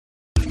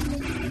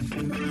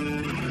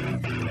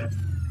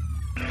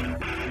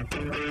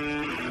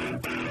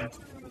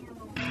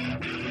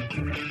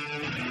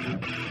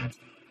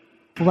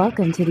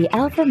Welcome to the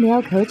Alpha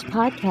Male Coach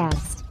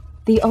Podcast,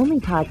 the only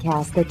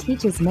podcast that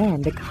teaches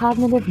men the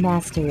cognitive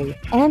mastery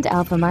and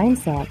alpha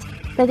mindset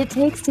that it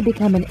takes to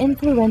become an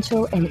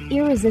influential and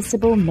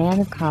irresistible man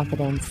of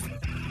confidence.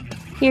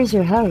 Here's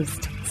your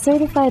host,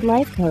 certified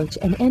life coach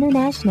and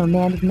international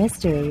man of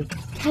mystery,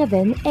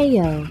 Kevin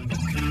Ayo.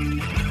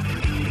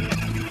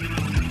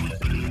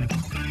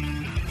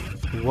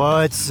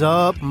 What's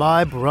up,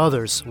 my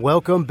brothers?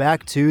 Welcome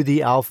back to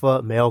the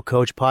Alpha Male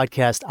Coach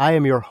Podcast. I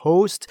am your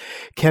host,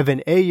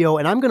 Kevin Ayo,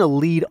 and I'm going to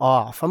lead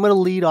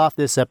off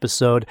this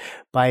episode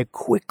by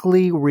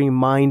quickly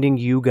reminding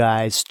you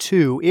guys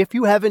to, if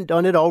you haven't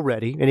done it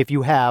already, and if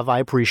you have, I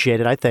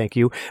appreciate it, I thank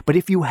you, but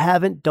if you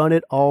haven't done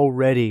it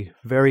already,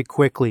 very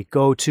quickly,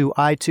 go to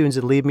iTunes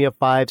and leave me a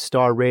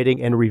 5-star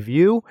rating and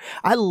review.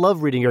 I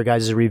love reading your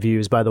guys'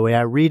 reviews, by the way.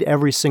 I read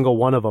every single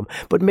one of them,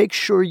 but make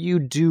sure you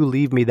do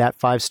leave me that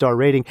 5-star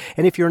rating.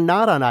 And if you're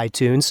not on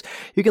iTunes,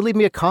 you can leave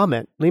me a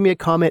comment. Leave me a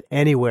comment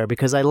anywhere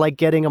because I like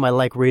getting them. I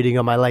like reading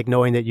them. I like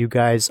knowing that you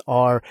guys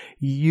are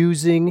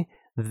using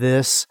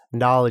this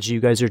knowledge. You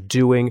guys are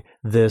doing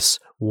this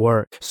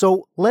work.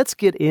 So let's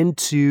get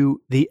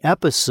into the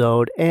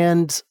episode.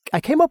 And I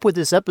came up with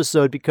this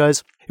episode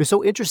because it was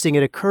so interesting.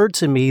 It occurred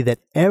to me that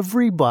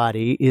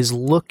everybody is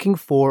looking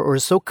for or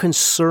is so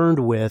concerned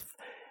with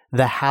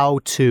the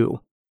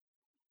how-to.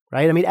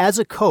 Right? I mean, as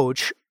a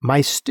coach,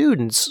 my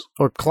students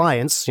or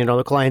clients,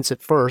 the clients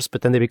at first,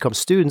 but then they become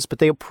students, but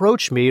they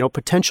approach me,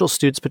 potential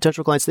students,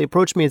 potential clients, they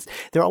approach me and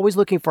they're always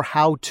looking for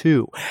how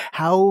to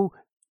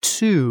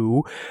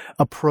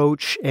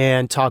approach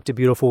and talk to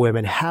beautiful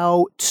women,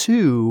 how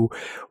to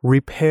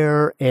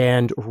repair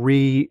and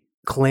reclaim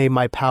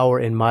my power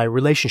in my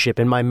relationship,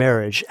 in my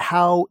marriage,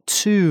 how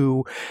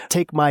to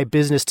take my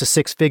business to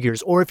 6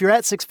 figures, or if you're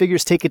at 6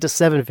 figures, take it to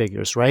 7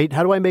 figures, right?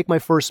 How do I make my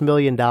first $1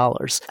 million?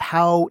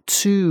 How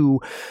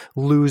to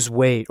lose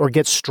weight or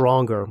get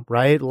stronger,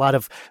 right? A lot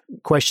of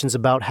questions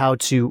about how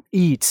to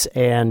eat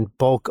and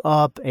bulk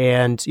up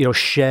and,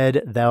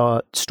 shed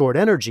the stored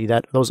energy,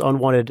 those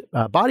unwanted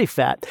body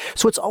fat.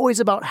 So it's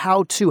always about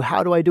how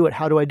do I do it?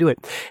 How do I do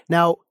it?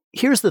 Now,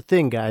 here's the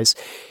thing, guys.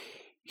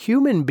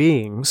 Human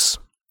beings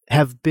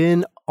have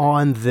been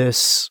on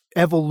this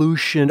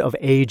evolution of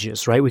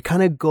ages, right? We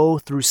kind of go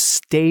through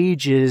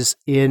stages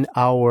in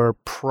our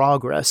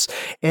progress.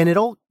 And it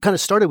all kind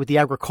of started with the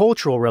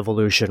agricultural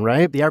revolution,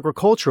 right? The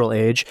agricultural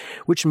age,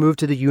 which moved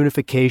to the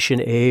unification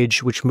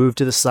age, which moved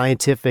to the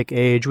scientific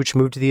age, which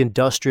moved to the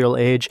industrial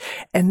age.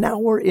 And now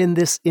we're in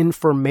this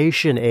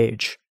information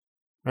age.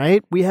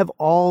 Right? We have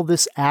all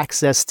this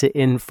access to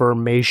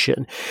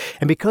information.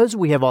 And because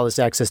we have all this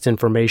access to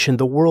information,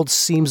 the world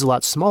seems a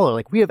lot smaller.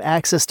 Like we have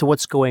access to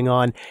what's going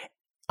on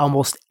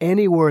almost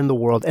anywhere in the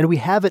world, and we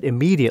have it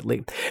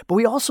immediately. But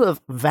we also have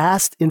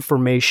vast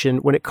information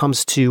when it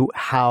comes to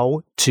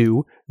how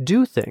to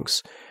do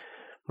things,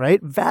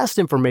 right? Vast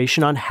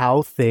information on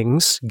how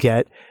things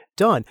get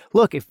done.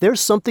 Look, if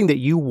there's something that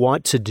you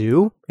want to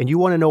do and you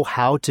want to know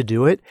how to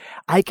do it,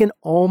 I can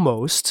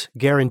almost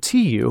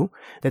guarantee you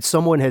that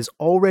someone has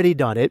already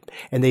done it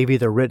and they've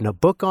either written a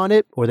book on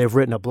it or they've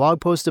written a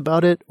blog post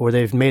about it or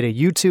they've made a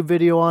YouTube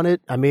video on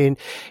it. I mean,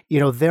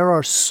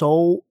 there's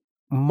so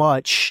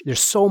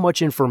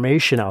much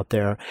information out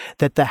there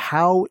that the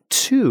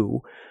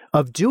how-to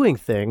of doing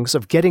things,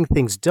 of getting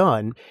things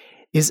done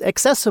is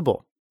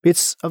accessible.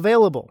 It's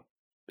available.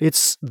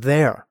 It's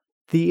there.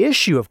 The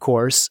issue, of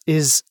course,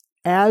 is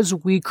as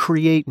we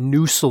create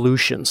new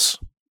solutions,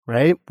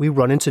 right, we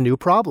run into new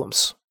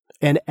problems.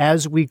 And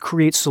as we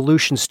create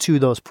solutions to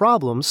those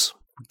problems,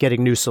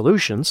 getting new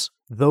solutions,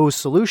 those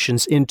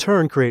solutions in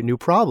turn create new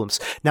problems.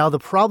 Now, the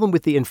problem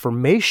with the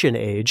information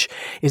age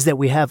is that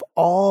we have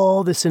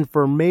all this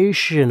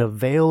information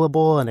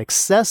available and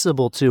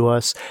accessible to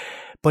us,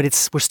 but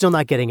we're still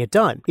not getting it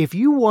done. If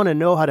you want to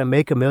know how to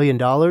make $1 million,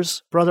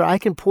 brother, I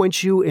can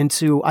point you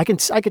into, I can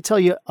tell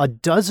you a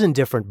dozen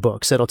different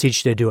books that'll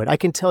teach you to do it. I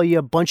can tell you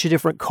a bunch of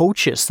different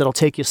coaches that'll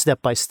take you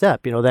step by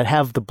step, that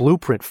have the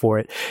blueprint for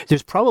it.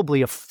 There's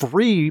probably a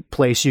free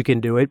place you can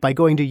do it by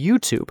going to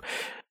YouTube.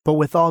 But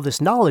with all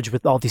this knowledge,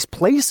 with all these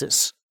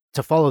places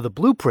to follow the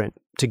blueprint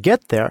to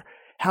get there,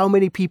 how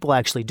many people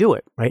actually do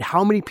it, right?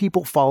 How many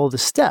people follow the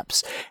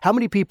steps? How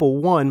many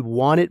people, 1,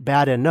 want it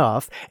bad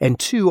enough, and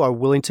 2, are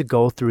willing to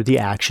go through the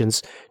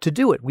actions to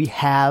do it? We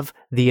have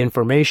the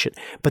information,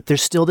 but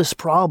there's still this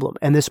problem.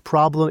 And this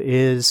problem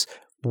is,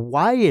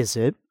 why is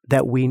it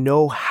that we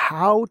know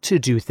how to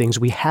do things?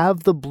 We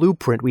have the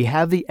blueprint, we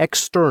have the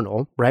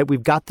external, right?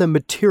 We've got the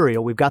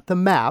material, we've got the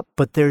map,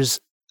 but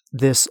there's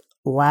this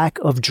lack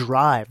of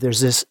drive. There's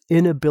this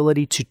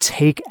inability to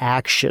take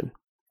action.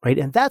 Right?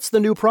 And that's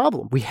the new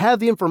problem. We have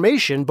the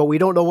information, but we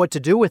don't know what to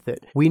do with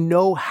it. We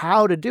know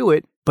how to do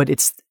it, but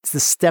it's the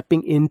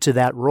stepping into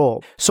that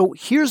role. So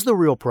here's the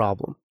real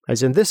problem.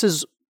 As in, this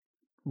is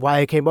why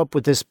I came up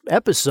with this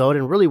episode,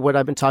 and really what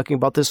I've been talking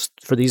about this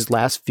for these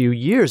last few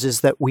years, is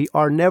that we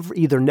are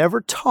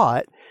never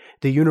taught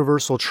the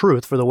universal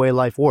truth for the way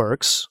life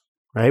works,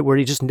 right? Where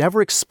you just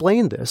never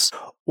explain this,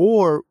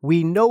 or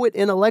we know it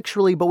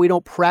intellectually, but we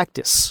don't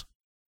practice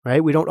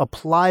right? We don't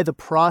apply the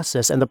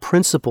process and the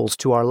principles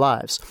to our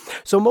lives.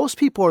 So most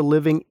people are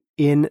living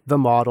in the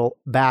model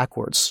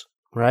backwards,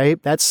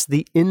 right? That's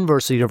the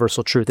inverse of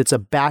universal truth. It's a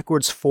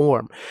backwards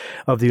form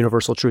of the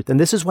universal truth. And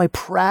this is why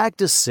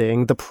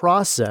practicing the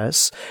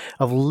process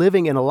of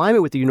living in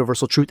alignment with the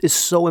universal truth is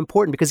so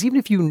important, because even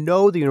if you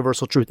know the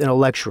universal truth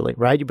intellectually,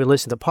 right? You've been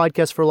listening to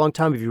podcasts for a long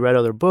time. If you read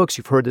other books,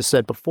 you've heard this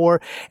said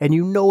before, and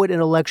you know it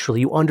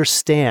intellectually, you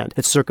understand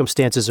that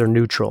circumstances are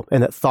neutral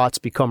and that thoughts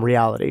become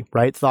reality,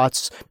 right?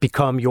 Thoughts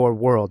become your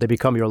world. They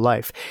become your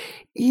life.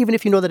 Even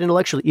if you know that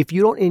intellectually, if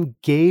you don't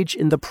engage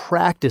in the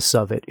practice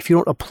of it, if you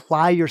don't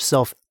apply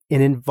yourself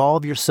and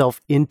involve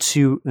yourself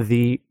into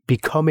the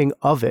becoming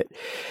of it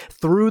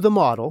through the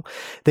model,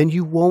 then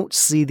you won't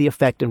see the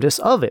effectiveness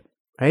of it,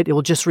 right? It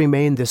will just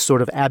remain this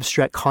sort of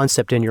abstract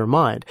concept in your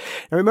mind.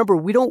 And remember,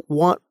 we don't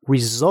want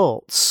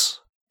results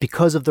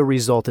because of the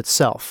result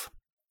itself.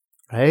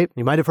 Right?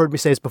 You might have heard me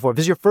say this before. If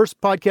this is your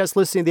first podcast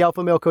listening to the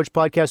Alpha Male Coach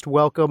Podcast,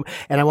 welcome.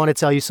 And I want to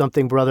tell you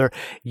something, brother.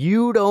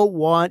 You don't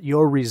want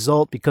your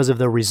result because of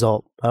the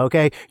result,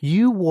 okay?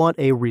 You want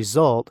a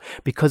result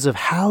because of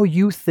how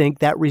you think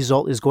that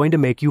result is going to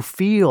make you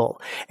feel.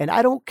 And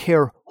I don't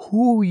care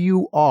who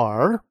you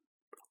are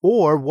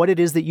or what it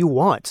is that you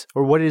want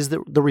or what it is that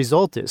the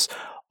result is.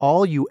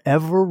 All you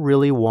ever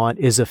really want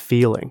is a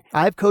feeling.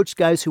 I've coached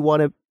guys who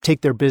want to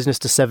take their business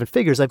to 7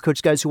 figures. I've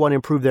coached guys who want to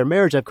improve their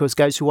marriage. I've coached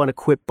guys who want to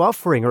quit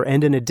buffering or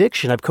end an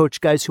addiction. I've coached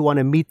guys who want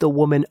to meet the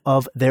woman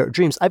of their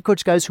dreams. I've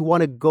coached guys who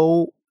want to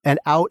go and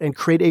out and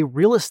create a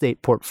real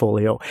estate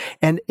portfolio.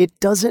 And it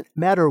doesn't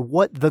matter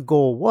what the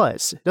goal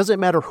was. It doesn't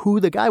matter who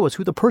the guy was,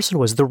 who the person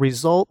was. The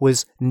result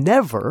was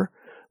never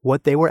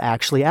what they were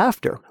actually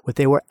after. What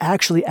they were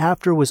actually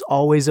after was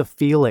always a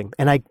feeling.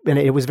 And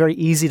it was very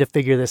easy to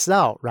figure this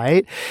out,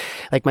 right?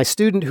 Like my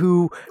student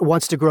who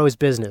wants to grow his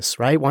business,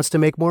 right? Wants to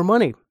make more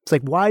money. It's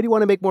like, why do you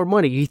want to make more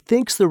money? He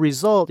thinks the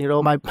result,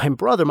 my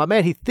brother, my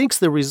man, he thinks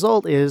the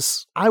result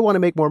is, I want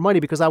to make more money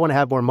because I want to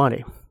have more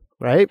money,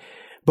 right?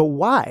 But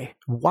why?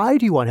 Why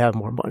do you want to have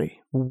more money?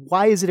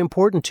 Why is it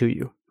important to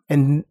you?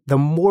 And the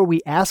more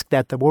we ask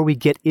that, the more we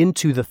get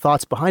into the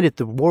thoughts behind it,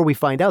 the more we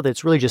find out that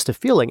it's really just a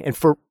feeling. And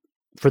for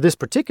this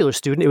particular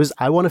student, it was,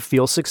 I want to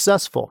feel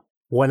successful.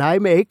 When I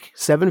make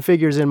 7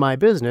 figures in my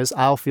business,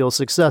 I'll feel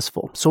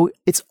successful. So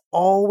it's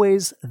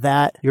always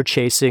that you're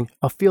chasing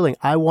a feeling.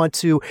 I want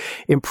to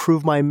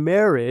improve my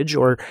marriage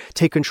or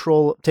take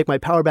my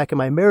power back in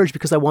my marriage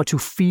because I want to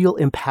feel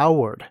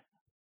empowered,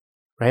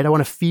 right? I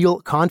want to feel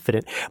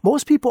confident.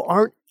 Most people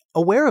aren't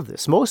aware of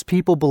this. Most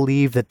people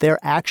believe that they're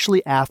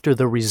actually after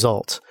the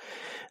result.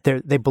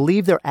 They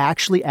believe they're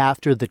actually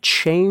after the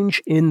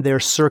change in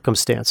their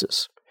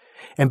circumstances.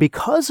 And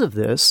because of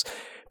this,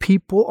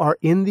 people are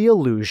in the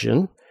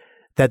illusion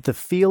that the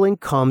feeling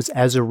comes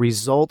as a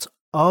result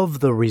of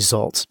the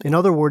result. In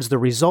other words, the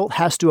result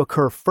has to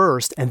occur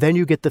first, and then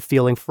you get the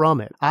feeling from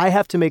it. I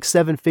have to make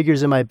 7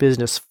 figures in my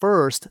business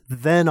first,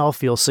 then I'll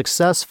feel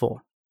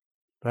successful,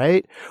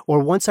 right? Or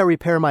once I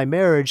repair my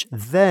marriage,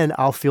 then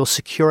I'll feel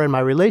secure in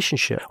my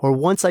relationship. Or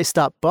once I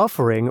stop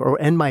buffering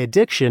or end my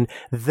addiction,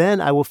 then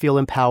I will feel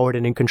empowered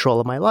and in control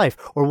of my life.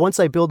 Or once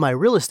I build my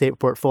real estate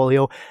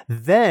portfolio,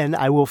 then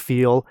I will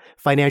feel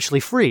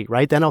financially free,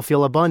 right? Then I'll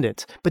feel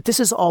abundant. But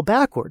this is all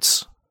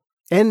backwards.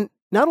 And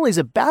not only is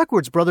it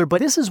backwards, brother, but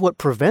this is what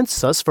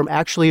prevents us from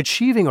actually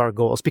achieving our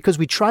goals, because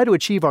we try to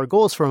achieve our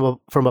goals from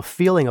a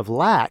feeling of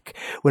lack,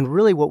 when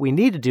really what we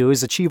need to do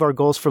is achieve our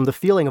goals from the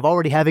feeling of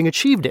already having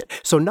achieved it.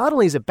 So not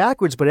only is it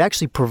backwards, but it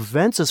actually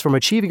prevents us from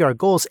achieving our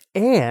goals,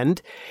 and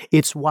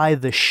it's why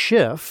the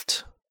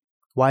shift,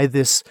 why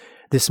this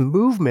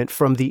movement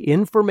from the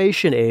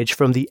information age,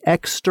 from the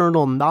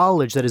external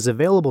knowledge that is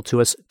available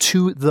to us,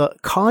 to the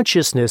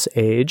consciousness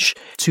age,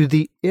 to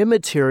the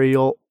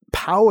immaterial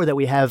power that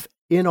we have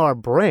in our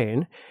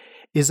brain,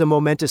 is a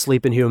momentous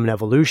leap in human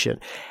evolution.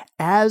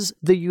 As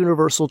the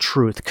universal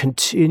truth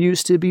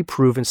continues to be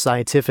proven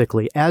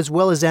scientifically, as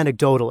well as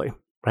anecdotally,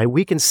 right?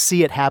 We can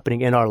see it happening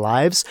in our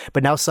lives,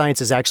 but now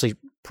science is actually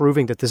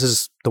proving that this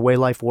is the way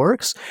life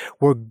works.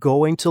 We're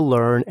going to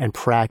learn and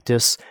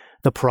practice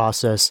the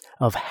process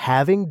of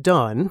having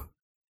done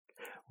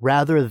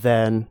rather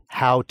than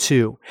how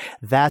to.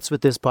 That's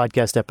what this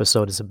podcast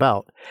episode is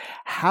about.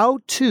 How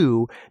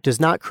to does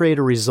not create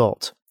a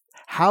result.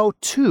 How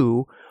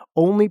to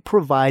only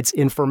provides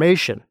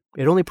information.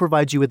 It only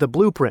provides you with a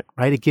blueprint,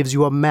 right? It gives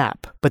you a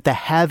map. But the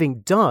having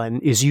done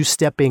is you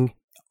stepping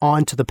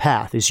onto the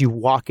path, is you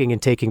walking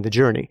and taking the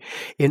journey.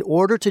 In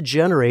order to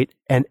generate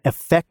an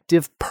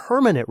effective,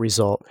 permanent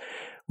result,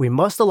 we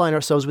must align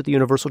ourselves with the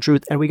universal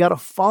truth, and we got to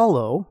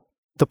follow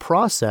the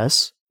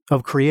process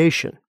of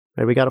creation,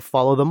 right? We got to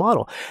follow the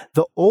model.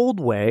 The old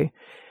way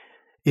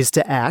is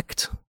to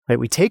act, right?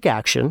 We take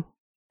action,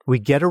 we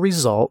get a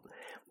result.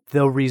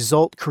 The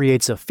result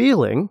creates a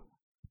feeling.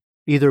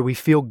 Either we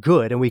feel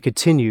good and we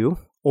continue,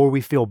 or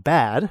we feel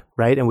bad,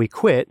 right, and we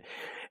quit.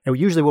 And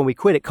usually when we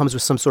quit, it comes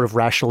with some sort of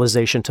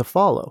rationalization to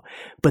follow.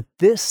 But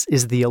this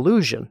is the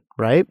illusion,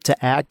 right?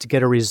 To act, to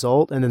get a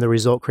result, and then the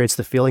result creates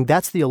the feeling.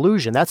 That's the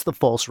illusion. That's the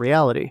false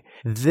reality.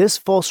 This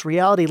false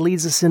reality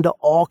leads us into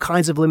all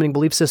kinds of limiting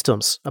belief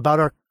systems about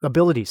our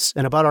abilities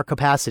and about our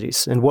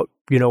capacities and what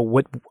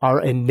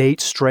our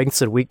innate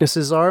strengths and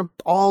weaknesses are.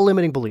 All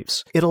limiting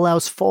beliefs. It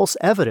allows false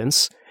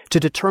evidence to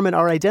determine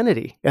our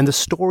identity and the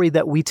story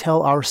that we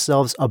tell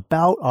ourselves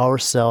about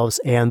ourselves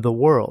and the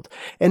world.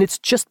 And it's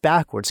just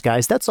backwards,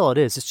 guys. That's all it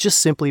is. It's just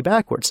simply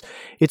backwards.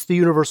 It's the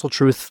universal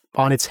truth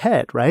on its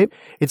head, right?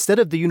 Instead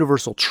of the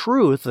universal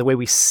truth, the way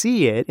we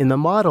see it in the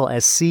model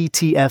as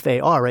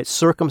CTFAR, right?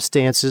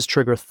 Circumstances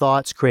trigger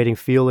thoughts, creating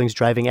feelings,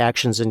 driving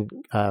actions, and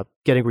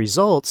getting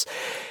results.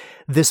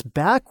 This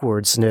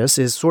backwardsness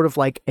is sort of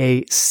like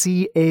a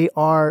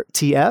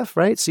CARTF,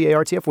 right?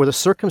 CARTF, where the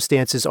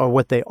circumstances are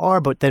what they are,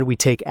 but then we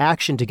take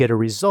action to get a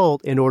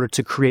result in order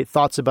to create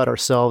thoughts about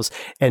ourselves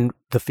and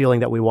the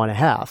feeling that we want to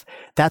have.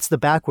 That's the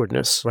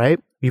backwardness, right?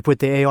 You put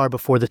the AR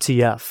before the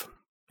TF,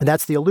 and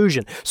that's the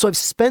illusion. So I've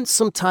spent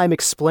some time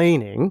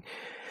explaining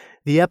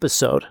the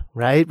episode,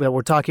 right, that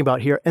we're talking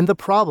about here, and the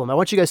problem. I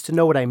want you guys to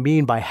know what I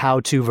mean by how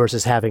to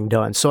versus having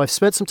done. So I've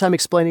spent some time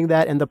explaining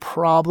that and the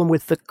problem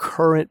with the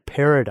current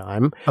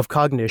paradigm of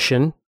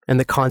cognition and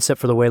the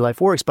concept for the way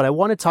life works. But I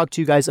want to talk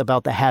to you guys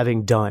about the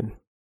having done,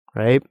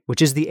 right,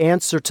 which is the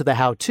answer to the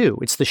how to.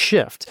 It's the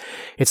shift.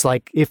 It's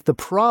like if the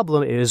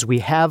problem is we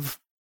have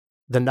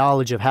the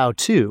knowledge of how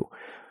to,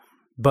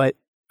 but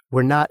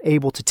we're not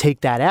able to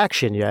take that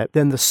action yet,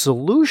 then the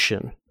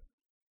solution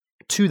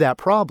to that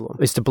problem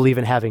is to believe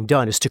in having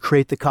done, is to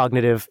create the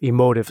cognitive,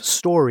 emotive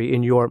story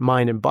in your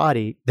mind and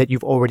body that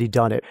you've already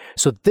done it.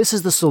 So this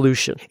is the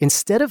solution.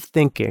 Instead of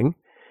thinking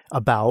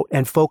about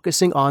and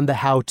focusing on the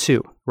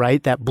how-to,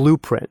 right, that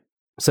blueprint,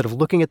 instead of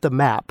looking at the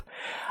map,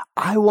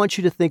 I want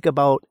you to think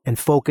about and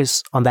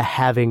focus on the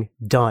having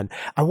done.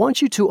 I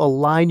want you to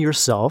align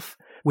yourself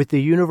with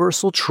the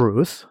universal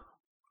truth,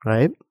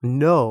 right?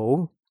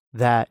 Know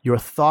that your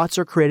thoughts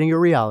are creating your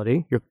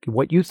reality,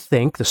 what you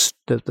think, the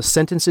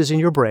sentences in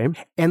your brain,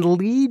 and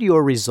lead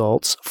your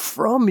results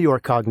from your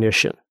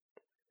cognition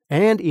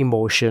and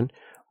emotion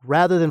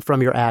rather than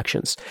from your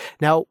actions.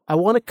 Now, I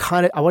want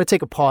to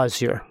take a pause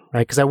here,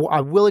 right? Because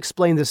I will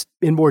explain this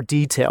in more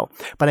detail,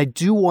 but I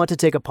do want to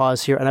take a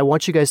pause here, and I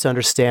want you guys to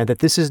understand that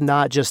this is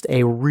not just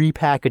a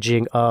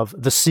repackaging of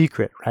The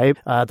Secret, right?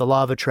 The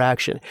law of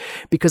attraction,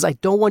 because I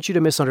don't want you to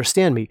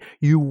misunderstand me.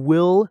 You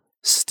will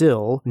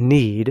still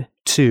need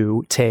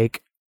to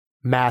take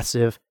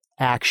massive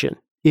action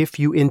if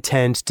you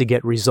intend to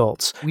get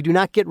results. We do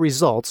not get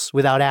results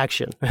without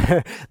action.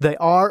 The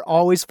R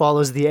always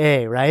follows the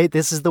A, right?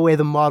 This is the way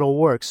the model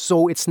works.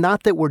 So it's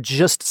not that we're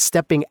just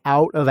stepping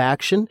out of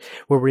action,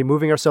 we're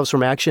removing ourselves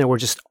from action and we're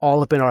just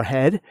all up in our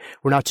head.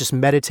 We're not just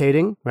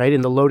meditating, right, in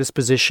the lotus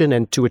position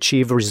and to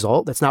achieve a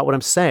result. That's not what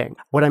I'm saying.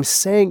 What I'm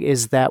saying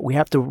is that we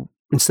have to,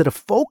 instead of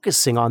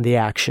focusing on the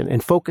action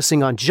and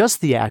focusing on just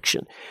the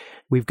action,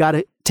 we've got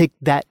to take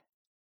that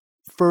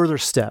further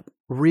step,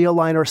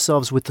 realign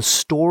ourselves with the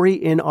story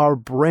in our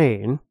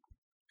brain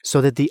so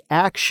that the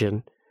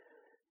action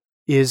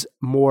is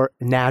more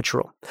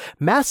natural.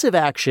 Massive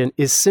action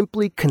is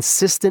simply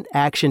consistent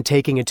action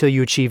taking until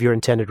you achieve your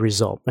intended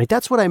result. Like,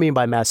 that's what I mean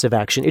by massive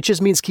action. It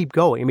just means keep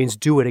going. It means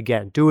do it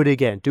again, do it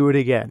again, do it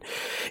again.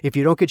 If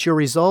you don't get your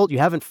result, you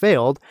haven't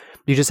failed.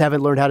 You just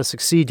haven't learned how to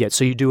succeed yet.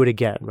 So you do it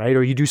again, right?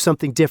 Or you do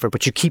something different,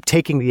 but you keep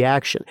taking the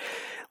action.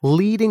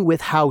 Leading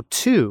with how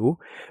to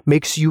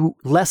makes you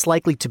less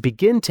likely to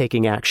begin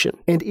taking action.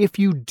 And if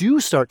you do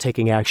start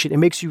taking action, it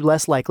makes you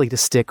less likely to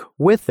stick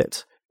with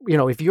it. You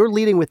know, if you're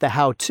leading with the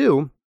how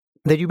to,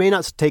 then you may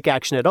not take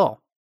action at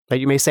all. That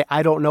you may say,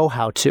 I don't know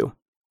how to.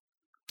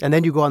 And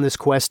then you go on this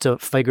quest to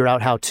figure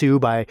out how to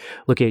by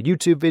looking at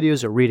YouTube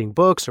videos or reading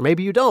books, or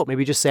maybe you don't.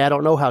 Maybe you just say, I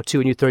don't know how to,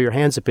 and you throw your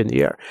hands up in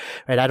the air.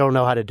 Right? I don't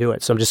know how to do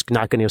it, so I'm just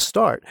not going to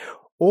start.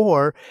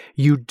 Or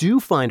you do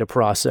find a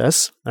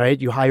process, all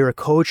right? You hire a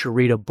coach or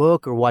read a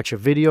book or watch a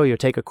video, you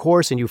take a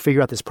course and you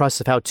figure out this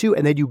process of how to,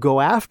 and then you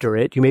go after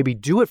it. You maybe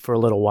do it for a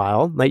little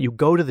while, right? You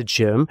go to the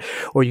gym,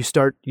 or you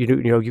start,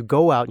 you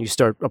go out and you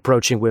start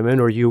approaching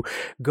women, or you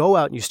go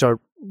out and you start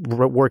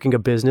working a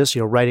business,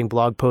 writing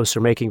blog posts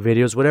or making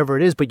videos, whatever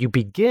it is, but you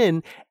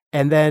begin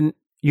and then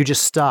you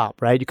just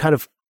stop, right? You kind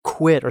of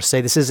quit or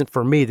say, this isn't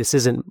for me. This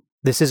isn't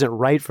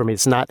right for me.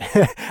 It's not,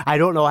 I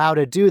don't know how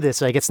to do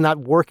this. Like, it's not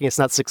working. It's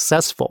not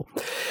successful.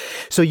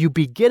 So you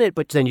begin it,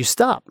 but then you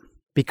stop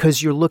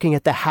because you're looking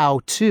at the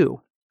how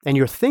to. And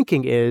your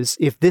thinking is,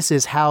 if this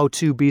is how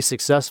to be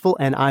successful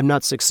and I'm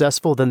not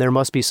successful, then there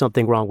must be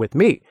something wrong with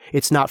me.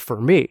 It's not for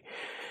me.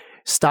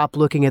 Stop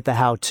looking at the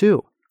how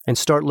to and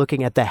start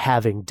looking at the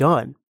having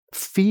done.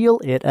 Feel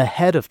it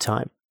ahead of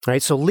time,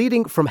 right? So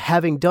leading from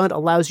having done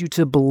allows you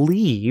to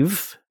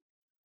believe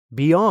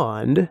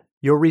beyond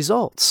your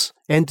results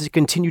and to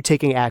continue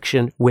taking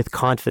action with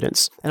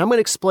confidence. And I'm going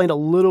to explain a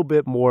little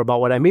bit more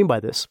about what I mean by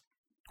this.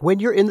 When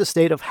you're in the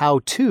state of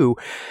how to,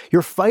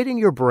 you're fighting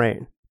your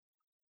brain,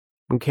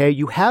 Okay,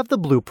 you have the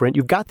blueprint,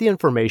 you've got the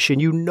information,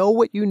 you know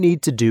what you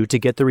need to do to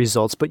get the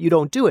results, but you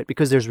don't do it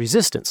because there's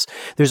resistance.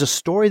 There's a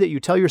story that you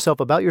tell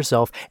yourself about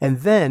yourself, and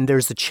then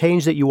there's the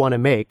change that you want to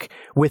make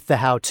with the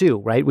how-to,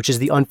 right? Which is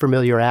the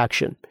unfamiliar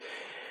action.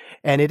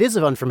 And it is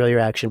an unfamiliar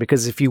action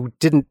because if you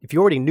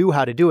already knew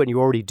how to do it and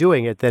you're already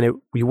doing it, then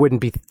you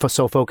wouldn't be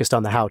so focused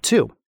on the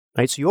how-to,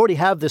 right? So you already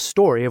have this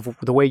story of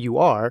the way you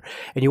are,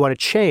 and you want to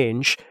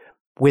change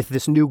with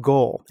this new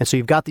goal. And so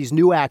you've got these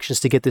new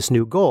actions to get this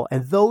new goal.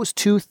 And those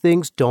two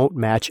things don't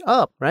match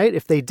up, right?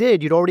 If they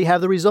did, you'd already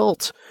have the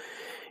result.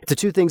 If the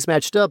two things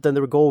matched up, then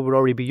the goal would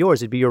already be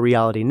yours. It'd be your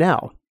reality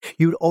now.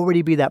 You'd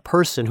already be that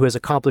person who has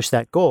accomplished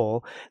that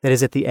goal that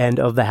is at the end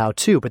of the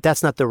how-to, but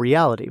that's not the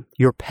reality.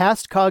 Your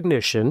past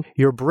cognition,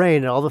 your brain,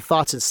 and all the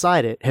thoughts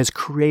inside it has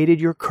created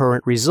your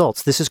current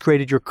results. This has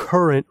created your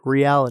current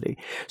reality.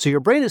 So your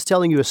brain is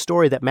telling you a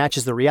story that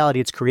matches the reality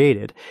it's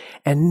created,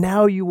 and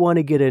now you want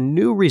to get a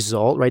new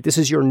result, right? This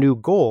is your new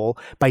goal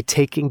by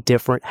taking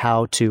different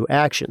how-to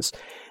actions.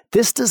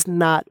 This does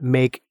not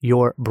make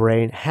your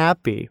brain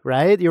happy,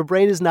 right? Your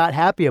brain is not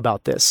happy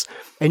about this,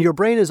 and your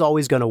brain is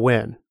always going to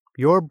win.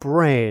 Your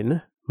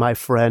brain, my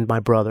friend, my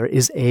brother,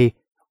 is a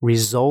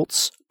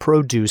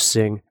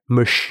results-producing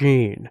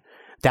machine.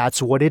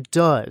 That's what it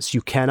does.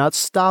 You cannot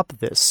stop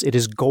this. It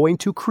is going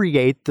to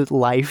create the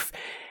life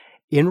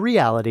in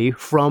reality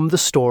from the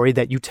story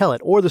that you tell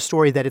it, or the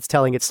story that it's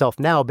telling itself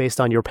now based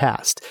on your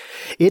past.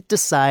 It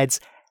decides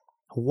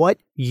what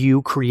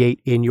you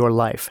create in your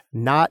life,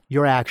 not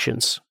your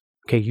actions.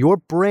 Okay, your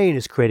brain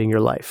is creating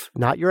your life,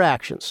 not your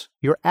actions.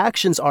 Your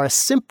actions are a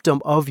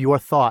symptom of your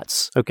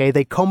thoughts, okay?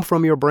 They come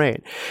from your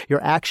brain.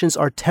 Your actions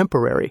are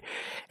temporary,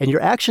 and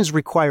your actions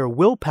require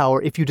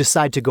willpower if you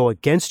decide to go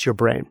against your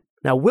brain.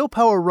 Now,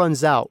 willpower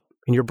runs out,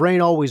 and your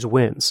brain always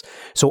wins.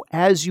 So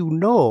as you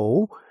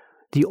know,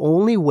 the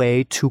only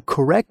way to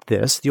correct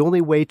this, the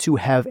only way to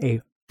have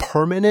a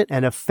permanent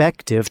and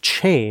effective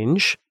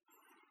change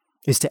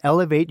is to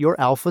elevate your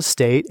alpha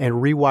state and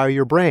rewire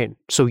your brain.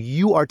 So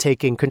you are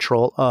taking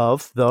control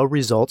of the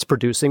results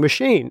producing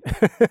machine,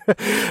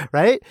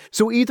 right?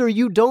 So either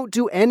you don't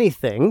do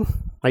anything,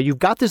 right? You've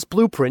got this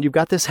blueprint, you've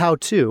got this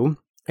how-to,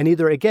 and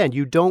either, again,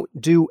 you don't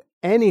do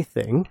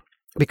anything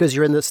because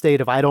you're in the state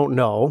of, I don't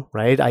know,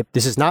 right?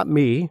 This is not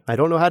me. I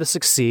don't know how to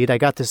succeed. I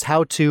got this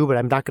how-to, but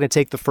I'm not going to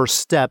take the first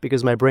step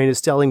because my brain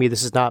is telling me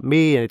this is not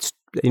me, and it's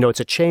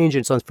a change,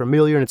 and it's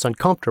unfamiliar, and it's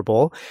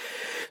uncomfortable.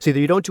 So either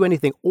you don't do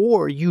anything,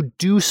 or you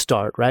do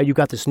start, right? You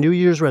got this New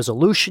Year's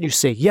resolution. You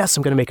say, yes,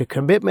 I'm going to make a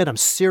commitment. I'm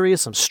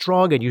serious. I'm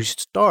strong. And you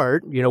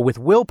start, with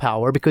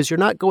willpower, because you're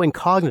not going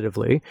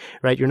cognitively,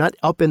 right? You're not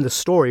up in the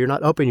story. You're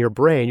not up in your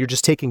brain. You're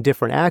just taking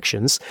different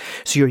actions.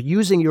 So you're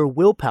using your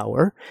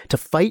willpower to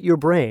fight your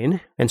brain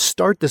and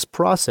start this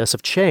process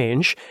of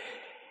change.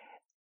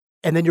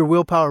 And then your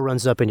willpower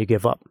runs up and you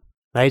give up.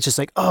 Right? It's just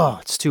like, oh,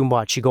 it's too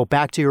much. You go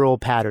back to your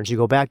old patterns. You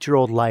go back to your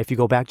old life. You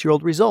go back to your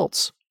old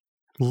results.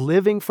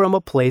 Living from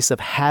a place of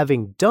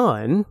having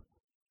done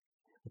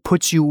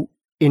puts you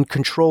in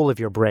control of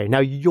your brain.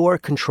 Now you're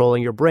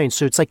controlling your brain.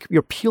 So it's like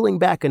you're peeling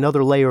back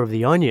another layer of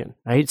the onion,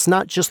 right? It's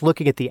not just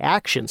looking at the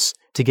actions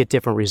to get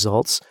different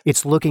results.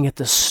 It's looking at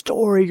the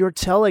story you're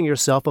telling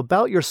yourself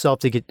about yourself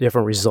to get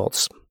different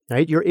results.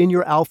 Right? You're in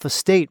your alpha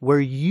state where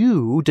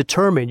you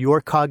determine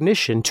your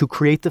cognition to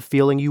create the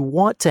feeling you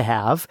want to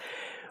have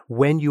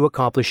when you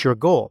accomplish your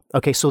goal.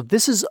 Okay, so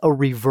this is a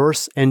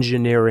reverse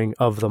engineering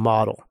of the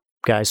model,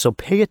 guys. So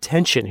pay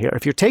attention here.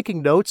 If you're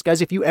taking notes,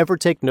 guys, if you ever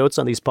take notes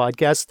on these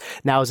podcasts,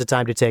 now is the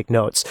time to take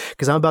notes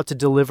because I'm about to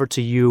deliver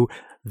to you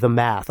the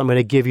math. I'm going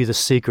to give you the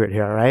secret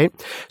here, right?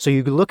 So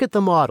you look at the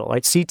model,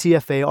 right?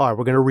 CTFAR.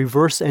 We're going to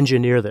reverse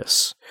engineer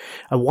this.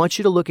 I want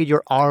you to look at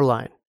your R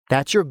line.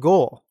 That's your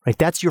goal, right?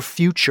 That's your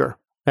future.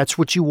 That's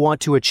what you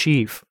want to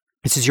achieve.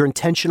 This is your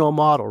intentional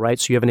model, right?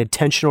 So you have an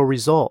intentional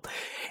result.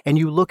 And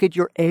you look at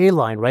your A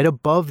line right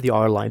above the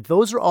R line.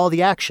 Those are all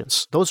the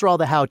actions. Those are all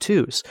the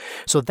how-tos.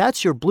 So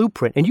that's your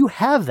blueprint. And you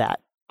have that,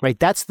 right?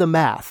 That's the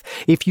math.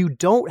 If you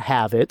don't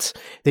have it,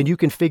 then you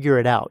can figure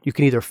it out. You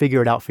can either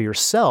figure it out for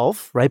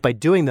yourself, right? By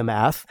doing the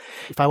math.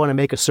 If I want to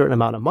make a certain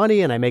amount of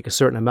money and I make a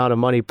certain amount of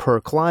money per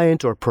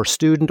client or per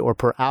student or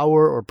per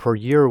hour or per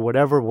year or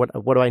whatever,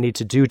 what do I need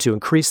to do to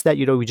increase that?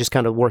 We just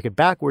kind of work it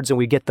backwards and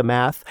we get the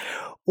math.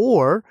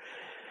 Or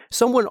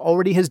someone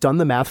already has done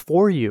the math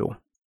for you.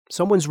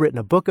 Someone's written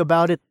a book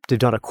about it. They've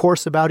done a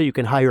course about it. You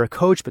can hire a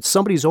coach, but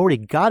somebody's already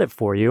got it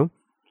for you.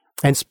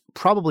 And it's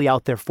probably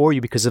out there for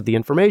you because of the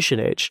information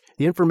age.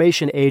 The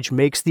information age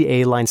makes the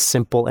A line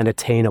simple and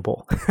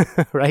attainable.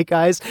 Right,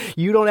 guys?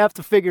 You don't have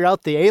to figure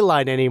out the A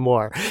line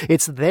anymore.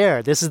 It's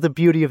there. This is the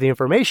beauty of the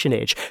information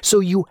age. So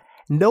you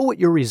know what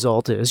your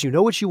result is. You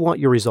know what you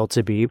want your result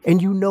to be.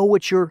 And you know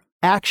what your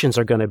actions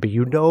are going to be.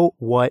 You know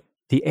what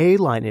the A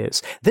line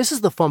is. This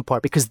is the fun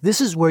part because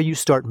this is where you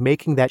start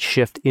making that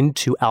shift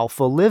into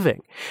alpha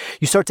living.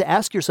 You start to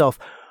ask yourself,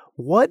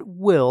 what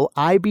will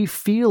I be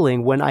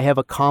feeling when I have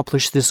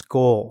accomplished this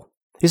goal?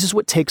 This is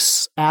what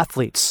takes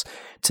athletes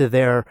to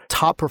their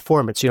top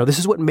performance. This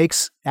is what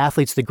makes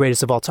athletes the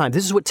greatest of all time.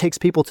 This is what takes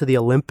people to the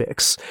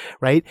Olympics,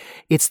 right?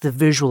 It's the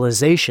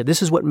visualization.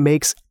 This is what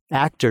makes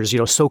actors,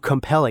 so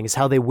compelling. It's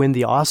how they win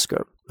the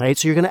Oscar, right?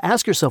 So you're going to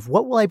ask yourself,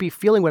 what will I be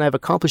feeling when I've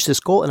accomplished this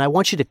goal? And I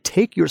want you to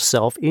take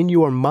yourself in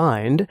your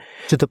mind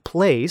to the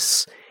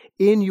place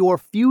in your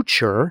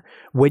future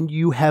when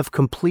you have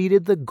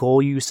completed the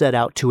goal you set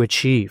out to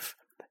achieve.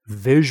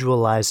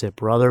 Visualize it,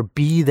 brother.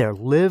 Be there.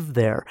 Live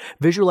there.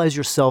 Visualize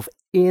yourself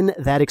in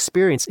that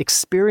experience.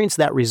 Experience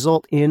that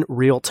result in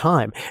real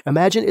time.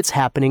 Imagine it's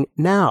happening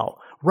now.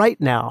 Right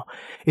now.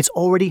 It's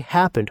already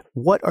happened.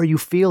 What are you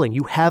feeling?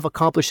 You have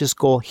accomplished this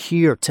goal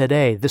here,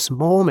 today, this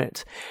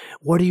moment.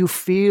 What are you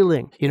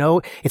feeling?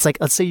 It's like,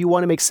 let's say you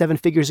want to make 7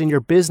 figures in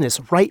your business.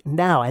 Right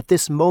now, at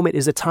this moment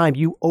is a time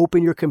you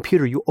open your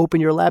computer, you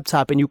open your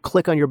laptop, and you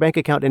click on your bank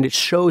account, and it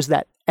shows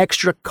that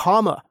extra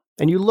comma.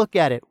 And you look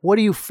at it. What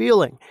are you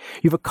feeling?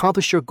 You've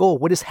accomplished your goal.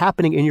 What is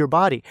happening in your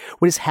body?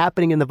 What is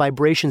happening in the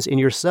vibrations in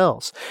your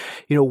cells?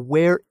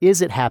 Where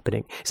is it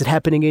happening? Is it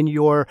happening in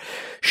your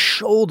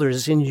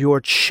shoulders, in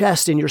your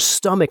chest, in your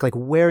stomach? Like,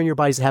 where in your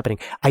body is it happening?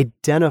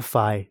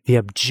 Identify the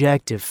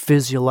objective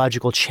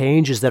physiological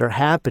changes that are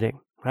happening.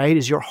 Right?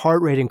 Is your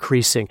heart rate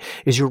increasing?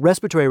 Is your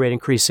respiratory rate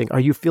increasing? Are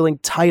you feeling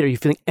tight? Are you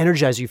feeling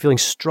energized? Are you feeling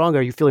strong?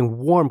 Are you feeling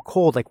warm,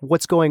 cold? Like,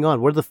 what's going on?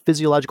 What are the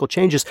physiological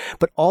changes?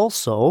 But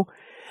also,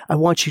 I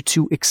want you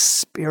to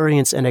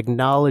experience and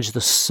acknowledge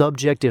the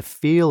subjective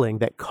feeling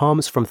that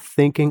comes from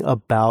thinking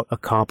about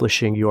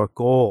accomplishing your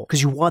goal.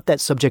 Because you want that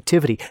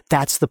subjectivity.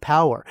 That's the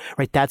power,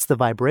 right? That's the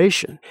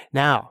vibration.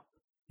 Now,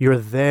 you're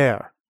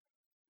there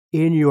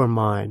in your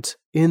mind,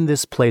 in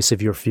this place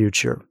of your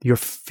future. You're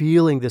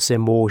feeling this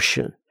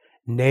emotion.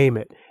 Name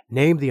it.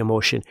 Name the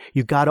emotion.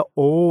 You got to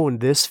own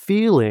this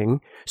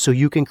feeling so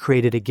you can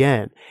create it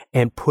again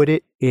and put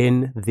it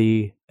in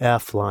the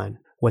F line.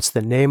 What's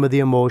the name of the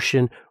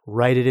emotion?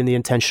 Write it in the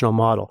intentional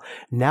model.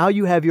 Now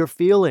you have your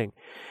feeling.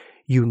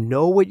 You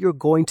know what you're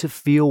going to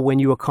feel when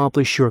you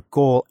accomplish your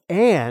goal.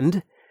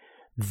 And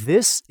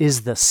this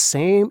is the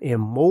same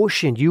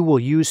emotion you will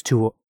use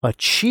to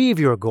achieve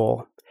your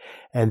goal.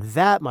 And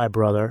that, my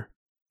brother,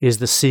 is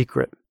the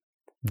secret.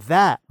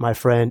 That, my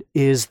friend,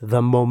 is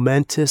the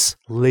momentous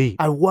leap.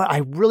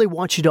 I really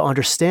want you to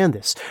understand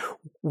this.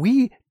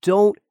 We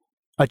don't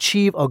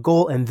achieve a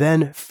goal and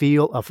then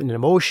feel an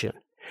emotion.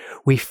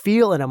 We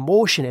feel an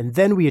emotion and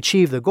then we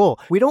achieve the goal.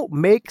 We don't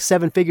make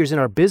 7 figures in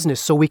our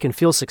business so we can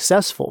feel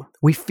successful.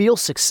 We feel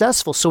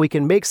successful so we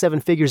can make 7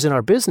 figures in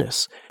our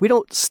business. We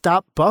don't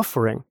stop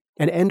buffering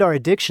and end our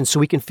addiction so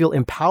we can feel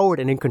empowered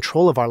and in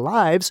control of our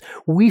lives.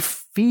 We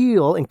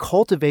feel and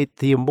cultivate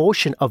the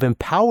emotion of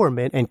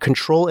empowerment and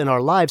control in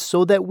our lives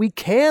so that we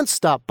can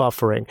stop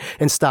buffering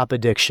and stop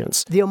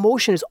addictions. The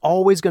emotion is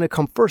always going to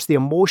come first. The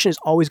emotion is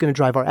always going to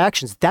drive our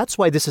actions. That's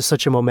why this is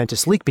such a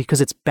momentous leap,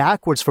 because it's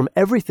backwards from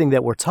everything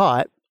that we're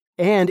taught,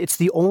 and it's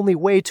the only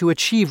way to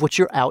achieve what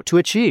you're out to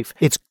achieve.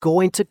 It's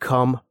going to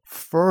come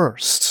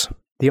first.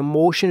 The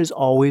emotion is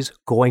always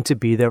going to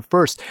be there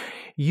first.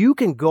 You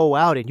can go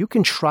out and you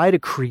can try to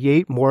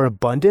create more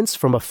abundance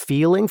from a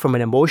feeling, from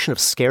an emotion of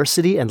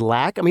scarcity and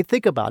lack. I mean,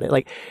 think about it.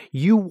 Like,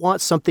 you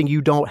want something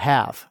you don't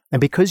have.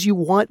 And because you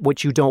want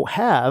what you don't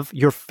have,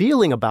 your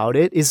feeling about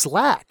it is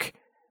lack,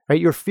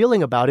 right? Your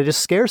feeling about it is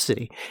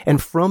scarcity.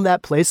 And from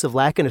that place of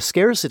lack and of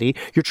scarcity,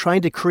 you're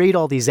trying to create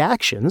all these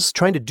actions,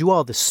 trying to do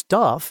all this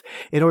stuff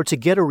in order to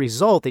get a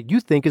result that you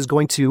think is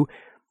going to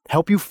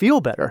help you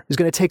feel better, is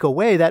going to take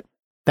away that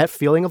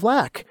feeling of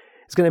lack.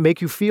 It's going to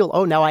make you feel,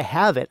 oh, now I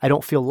have it. I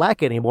don't feel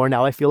lack anymore.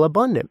 Now I feel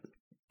abundant.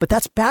 But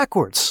that's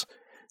backwards.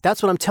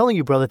 That's what I'm telling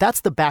you, brother.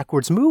 That's the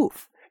backwards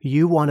move.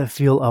 You want to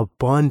feel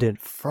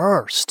abundant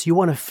first. You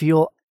want to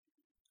feel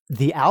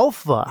the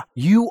alpha.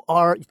 You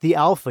are the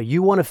alpha.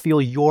 You want to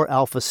feel your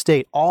alpha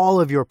state, all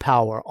of your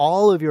power,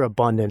 all of your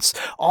abundance,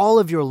 all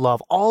of your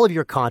love, all of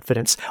your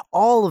confidence,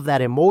 all of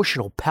that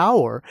emotional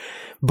power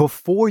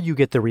before you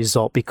get the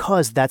result,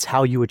 because that's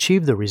how you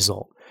achieve the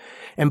result.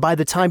 And by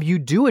the time you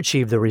do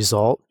achieve the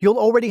result, you'll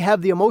already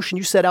have the emotion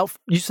you set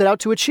out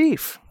to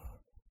achieve.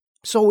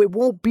 So it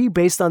won't be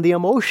based on the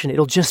emotion.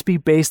 It'll just be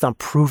based on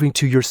proving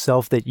to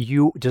yourself that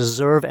you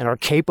deserve and are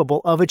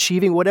capable of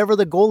achieving whatever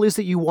the goal is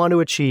that you want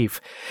to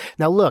achieve.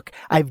 Now, look,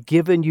 I've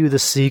given you the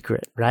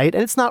secret, right?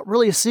 And it's not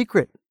really a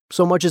secret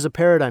so much as a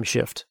paradigm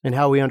shift in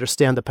how we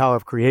understand the power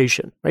of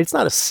creation, right? It's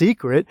not a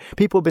secret.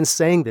 People have been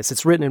saying this.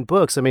 It's written in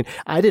books. I mean,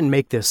 I didn't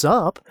make this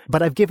up,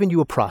 but I've given you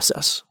a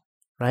process.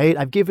 Right?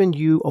 I've given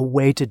you a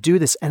way to do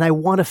this, and I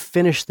want to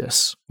finish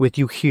this with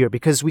you here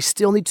because we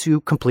still need to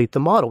complete the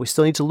model. We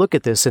still need to look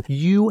at this. And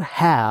you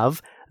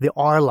have the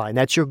R line.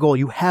 That's your goal.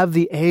 You have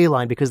the A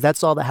line because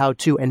that's all the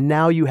how-to, and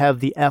now you have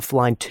the F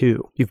line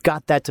too. You've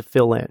got that to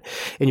fill in,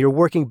 and you're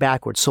working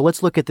backwards. So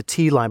let's look at the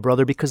T line,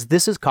 brother, because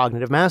this is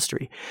cognitive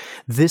mastery.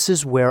 This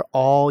is where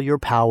all your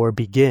power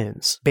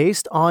begins.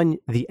 Based on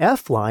the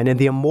F line and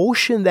the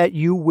emotion that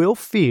you will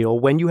feel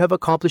when you have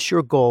accomplished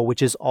your goal,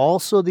 which is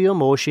also the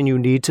emotion you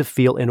need to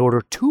feel in order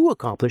to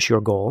accomplish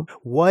your goal,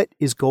 what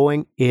is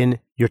going in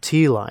your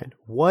T line?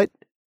 What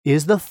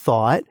is the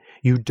thought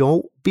you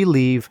don't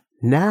believe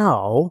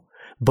now,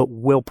 but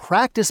will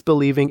practice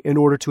believing in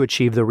order to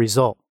achieve the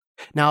result.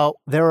 Now,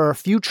 there are a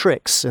few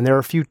tricks and there are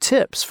a few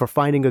tips for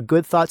finding a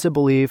good thought to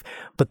believe,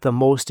 but the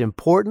most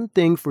important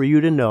thing for you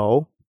to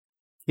know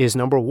is,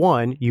 number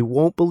one, you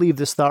won't believe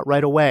this thought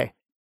right away,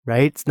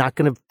 right? It's not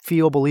going to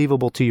feel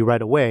believable to you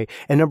right away.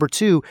 And number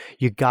two,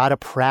 you got to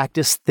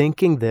practice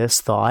thinking this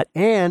thought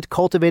and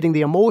cultivating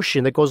the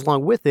emotion that goes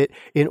along with it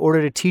in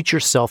order to teach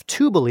yourself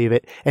to believe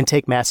it and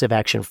take massive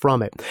action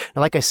from it.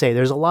 Now, like I say,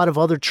 there's a lot of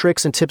other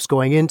tricks and tips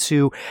going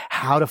into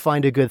how to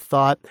find a good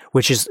thought,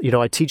 which is,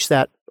 I teach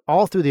that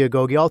all through the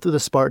Agoge, all through the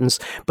Spartans,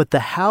 but the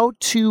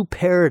how-to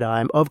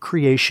paradigm of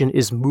creation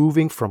is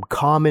moving from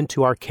common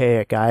to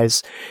archaic,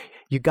 guys.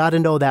 You got to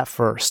know that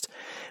first.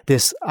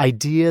 This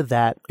idea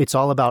that it's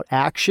all about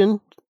action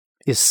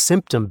is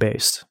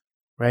symptom-based,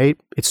 right?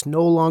 It's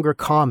no longer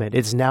common.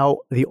 It's now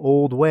the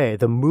old way.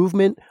 The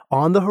movement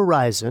on the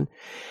horizon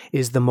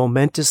is the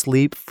momentous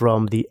leap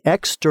from the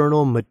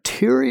external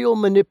material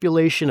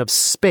manipulation of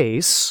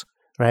space,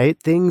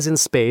 right? Things in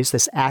space,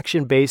 this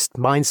action-based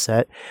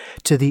mindset,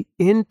 to the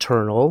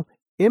internal,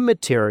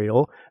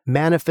 immaterial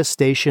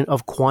manifestation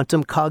of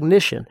quantum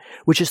cognition,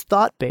 which is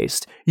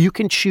thought-based. You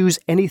can choose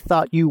any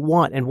thought you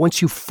want. And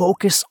once you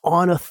focus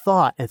on a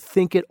thought and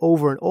think it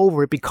over and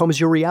over, it becomes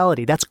your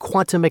reality. That's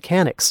quantum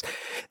mechanics.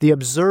 The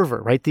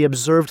observer, right? The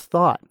observed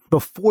thought.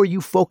 Before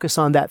you focus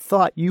on that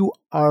thought, you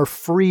are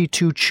free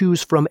to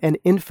choose from an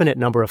infinite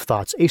number of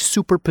thoughts, a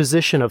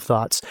superposition of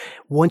thoughts.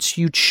 Once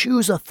you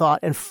choose a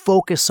thought and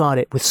focus on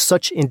it with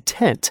such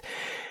intent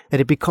that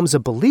it becomes a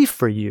belief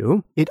for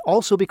you, it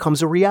also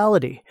becomes a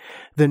reality.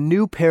 The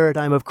new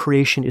paradigm of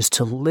creation is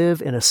to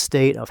live in a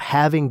state of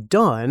having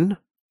done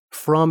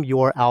from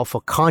your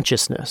alpha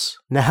consciousness.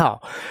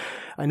 Now,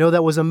 I know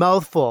that was a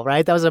mouthful,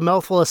 right? That was a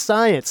mouthful of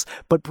science.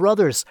 But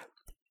brothers,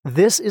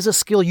 this is a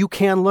skill you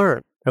can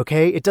learn.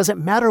 Okay? It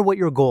doesn't matter what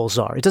your goals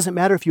are. It doesn't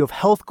matter if you have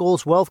health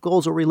goals, wealth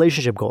goals, or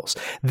relationship goals.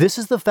 This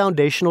is the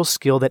foundational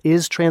skill that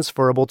is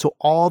transferable to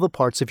all the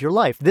parts of your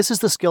life. This is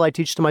the skill I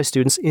teach to my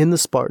students in the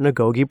Spartan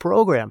Agoge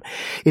program.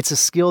 It's a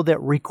skill that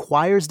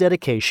requires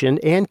dedication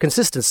and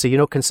consistency,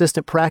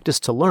 consistent practice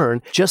to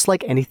learn, just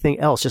like anything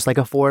else, just like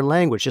a foreign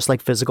language, just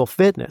like physical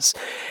fitness.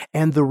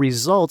 And the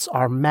results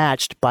are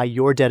matched by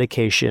your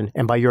dedication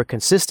and by your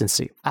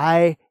consistency.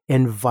 I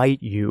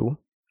invite you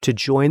to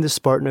join the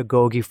Spartan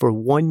Agoge for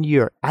 1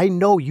 year. I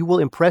know you will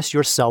impress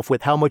yourself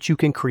with how much you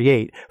can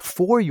create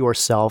for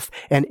yourself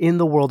and in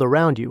the world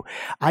around you.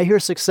 I hear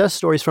success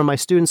stories from my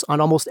students on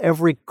almost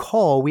every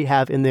call we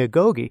have in the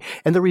Agoge,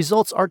 and the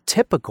results are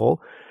typical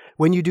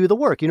when you do the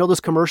work. Those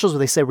commercials where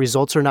they say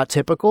results are not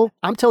typical?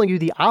 I'm telling you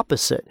the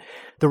opposite.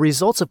 The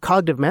results of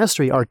cognitive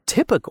mastery are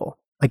typical.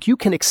 Like, you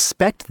can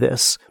expect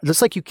this.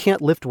 Just like you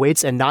can't lift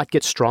weights and not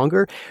get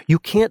stronger, you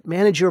can't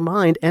manage your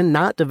mind and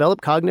not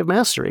develop cognitive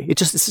mastery. It's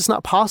just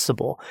not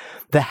possible.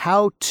 The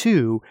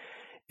how-to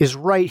is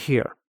right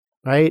here,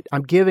 right?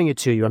 I'm giving it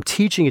to you. I'm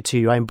teaching it to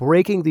you. I'm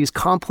breaking these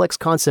complex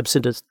concepts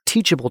into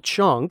teachable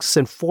chunks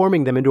and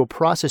forming them into a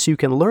process you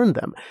can learn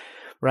them,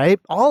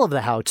 right? All of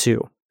the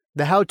how-to.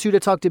 The how-to to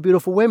talk to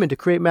beautiful women, to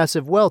create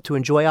massive wealth, to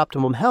enjoy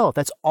optimum health.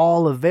 That's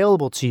all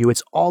available to you.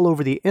 It's all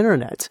over the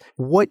internet.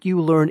 What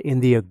you learn in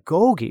the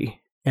Agoge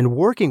and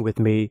working with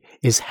me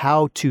is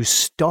how to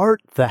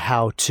start the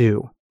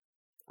how-to,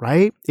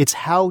 right? It's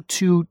how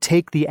to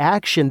take the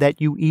action that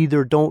you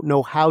either don't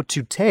know how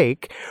to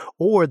take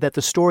or that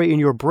the story in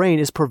your brain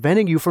is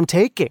preventing you from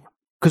taking.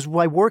 Because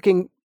by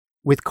working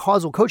with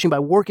causal coaching, by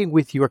working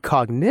with your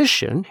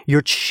cognition, you're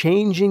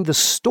changing the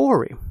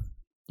story.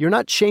 You're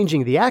not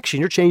changing the action,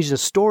 you're changing the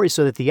story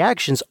so that the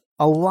actions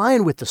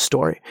align with the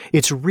story.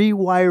 It's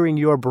rewiring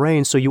your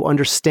brain so you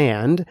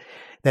understand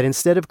that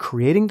instead of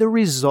creating the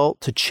result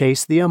to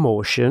chase the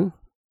emotion,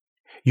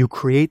 you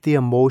create the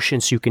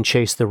emotion so you can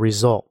chase the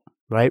result,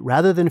 right?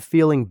 Rather than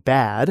feeling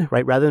bad,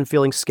 right? Rather than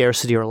feeling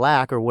scarcity or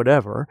lack or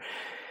whatever,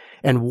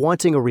 and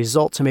wanting a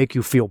result to make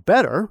you feel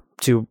better,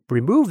 to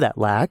remove that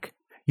lack,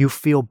 you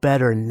feel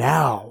better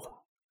now,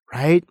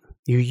 right?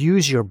 You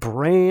use your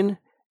brain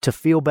to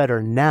feel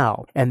better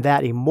now. And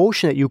that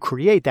emotion that you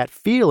create, that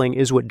feeling,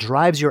 is what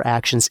drives your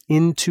actions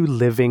into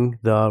living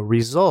the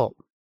result.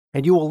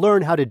 And you will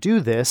learn how to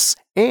do this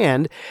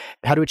and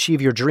how to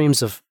achieve your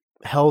dreams of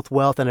health,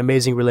 wealth, and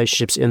amazing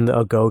relationships in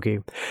the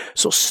Agoge.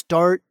 So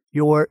start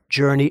your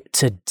journey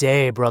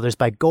today, brothers,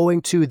 by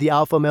going to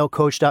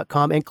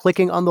thealphamalecoach.com and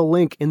clicking on the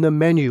link in the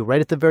menu right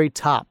at the very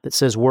top that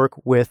says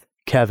Work with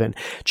Kevin.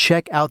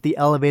 Check out the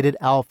Elevated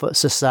Alpha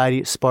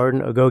Society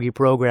Spartan Agoge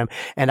program,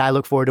 and I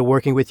look forward to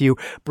working with you.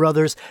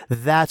 Brothers,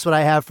 that's what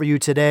I have for you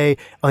today.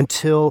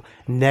 Until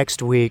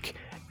next week,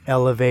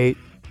 elevate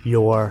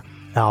your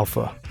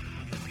alpha.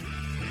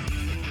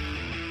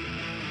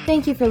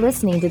 Thank you for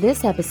listening to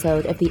this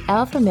episode of the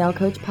Alpha Male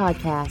Coach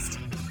Podcast.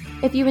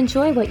 If you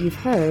enjoy what you've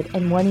heard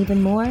and want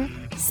even more,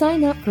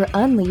 sign up for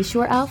Unleash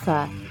Your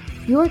Alpha,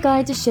 your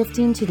guide to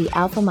shifting to the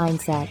alpha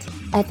mindset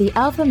at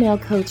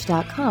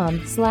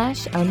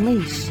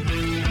thealphamalecoach.com/unleash.